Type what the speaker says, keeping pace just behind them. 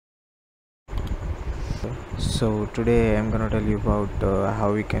So today I'm gonna tell you about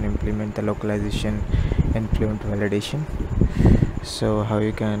how we can implement the localization in Fluent Validation. So how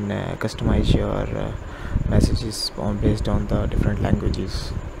you can customize your messages based on the different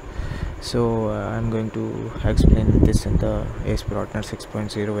languages. So I'm going to explain this in the ASP.NET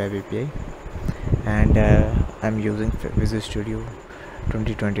 6.0 Web API, and I'm using Visual Studio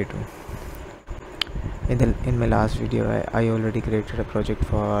 2022. In my last video I already created a project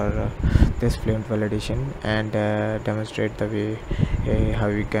for this Fluent Validation and demonstrate the way how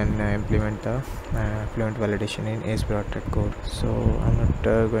we can implement the Fluent Validation in ASP.NET Core. So I'm not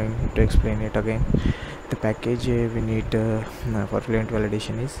going to explain it again. The package we need for Fluent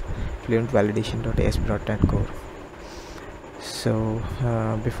Validation is fluentvalidation.asp.NET Core. So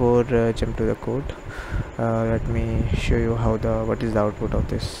before jump to the code, let me show you what is the output of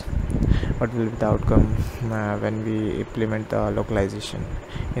this. What will be the outcome when we implement the localization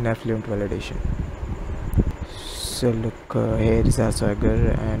in our Fluent Validation. So look, here is our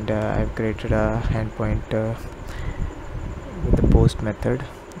Swagger, and I've created a endpoint with the post method,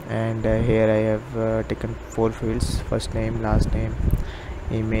 and here I have taken 4 fields: first name, last name,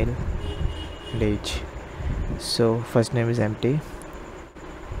 email, and age. So first name is empty.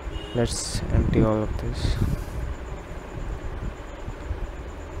 Let's empty all of this.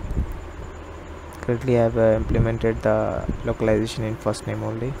 Currently I have implemented the localization in first name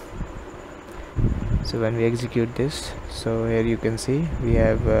only. So when we execute this, so here you can see we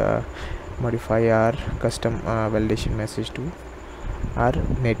have modify our custom validation message to our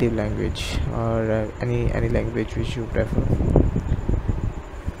native language, or any language which you prefer.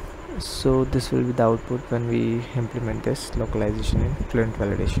 So this will be the output when we implement this localization in Fluent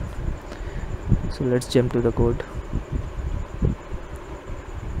Validation. So let's jump to the code.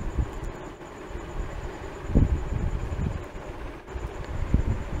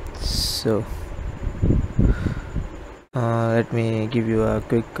 So let me give you a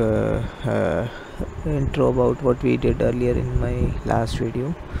quick intro about what we did earlier in my last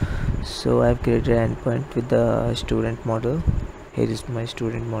video. So I've created an endpoint with the student model. Here is my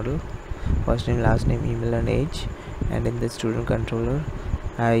student model: first name, last name, email, and age. And in the student controller,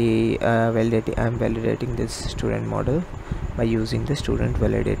 I'm validating this student model by using the student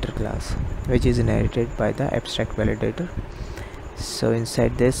validator class, which is inherited by the abstract validator. So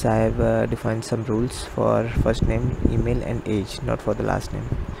inside this I have defined some rules for first name, email, and age, not for the last name.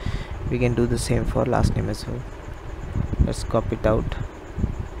 We can do the same for last name as well. Let's copy it out.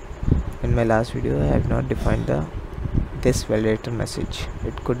 In my last video I have not defined this validator message.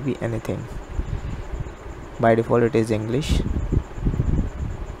 It could be anything. By default it is English,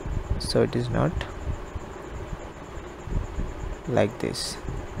 so it is not like this.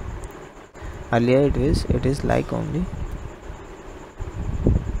 Earlier it is like only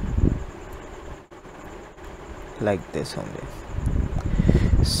like this only.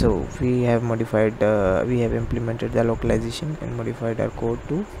 So we have implemented the localization and modified our code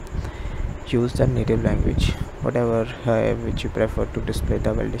to use the native language, whatever which you prefer to display the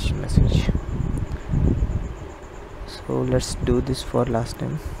validation message. So let's do this for last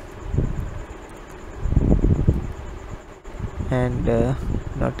name, and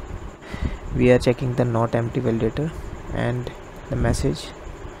we are checking the not empty validator, and the message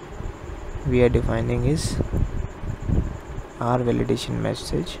we are defining is our validation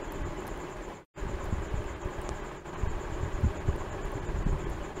message.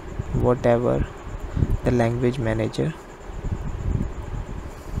 Whatever the language manager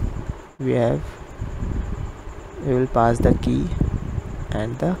we have, we will pass the key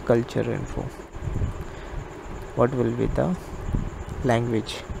and the culture info. What will be the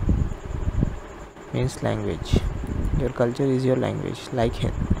language? Means language. Your culture is your language, like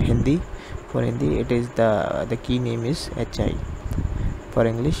Hindi. For Hindi it is the key name is HI. For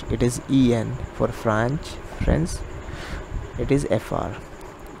English it is EN. For French it is FR.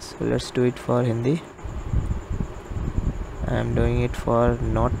 So let's do it for Hindi. I am doing it for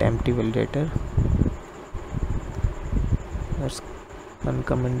not empty validator. Let's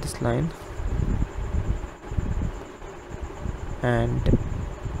uncomment this line and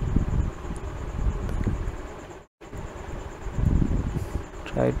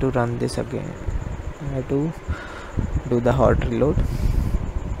try to run this again. I have to do the hot reload.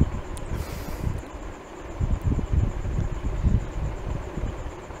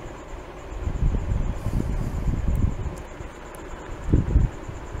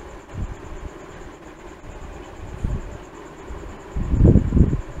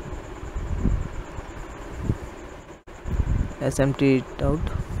 Let's empty it out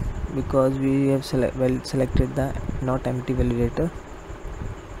because we have selected the not empty validator.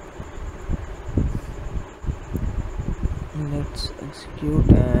 let's execute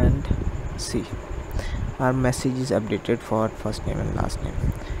and see our message is updated for first name and last name.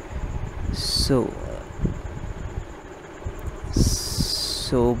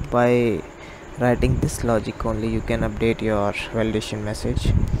 So by writing this logic only, you can update your validation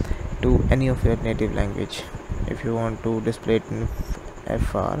message to any of your native language. If you want to display it in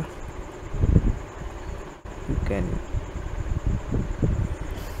FR, you can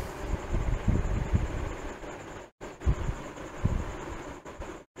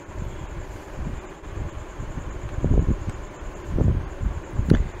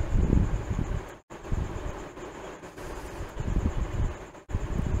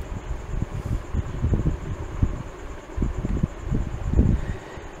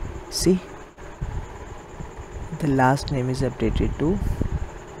see the last name is updated to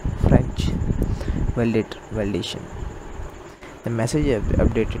French validation. The message is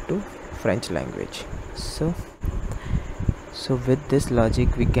updated to French language. So with this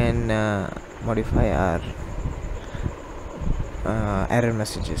logic we can modify our error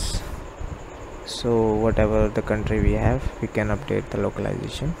messages. So whatever the country we have, we can update the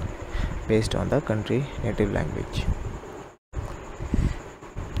localization based on the country native language.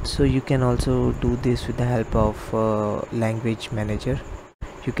 So you can also do this with the help of language manager.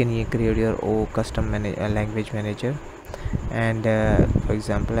 You can create your own custom language manager, and for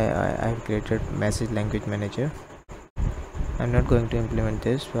example I have created message language manager. I'm not going to implement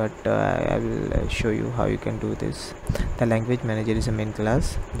this, but I will show you how you can do this. The language manager is a main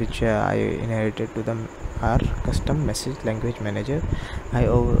class which I inherited to our custom message language manager. I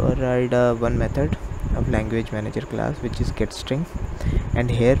override one method of language manager class, which is getString, and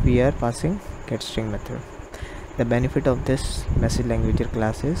here we are passing getString method. The benefit of this message language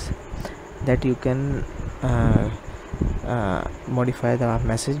class is that you can modify the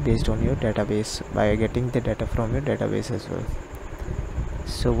message based on your database by getting the data from your database as well.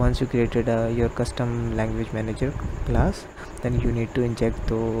 So once you created your custom language manager class, then you need to inject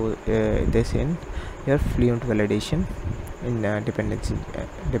this in your Fluent Validation in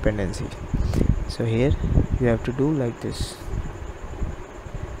dependency. So here you have to do like this: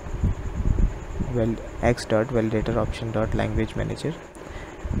 x.validator option.language manager,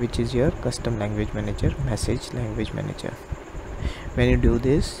 which is your custom language manager, message language manager. When you do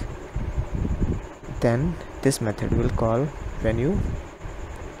this, then this method will call when your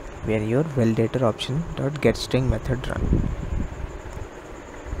validator option.getString method run.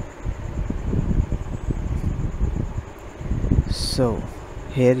 So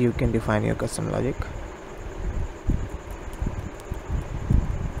here you can define your custom logic.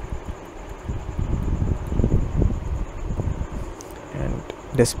 And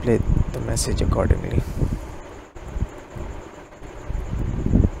display the message accordingly.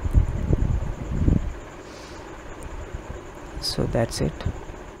 So that's it.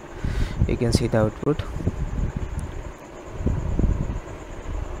 You can see the output.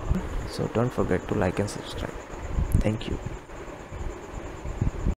 So don't forget to like and subscribe. Thank you.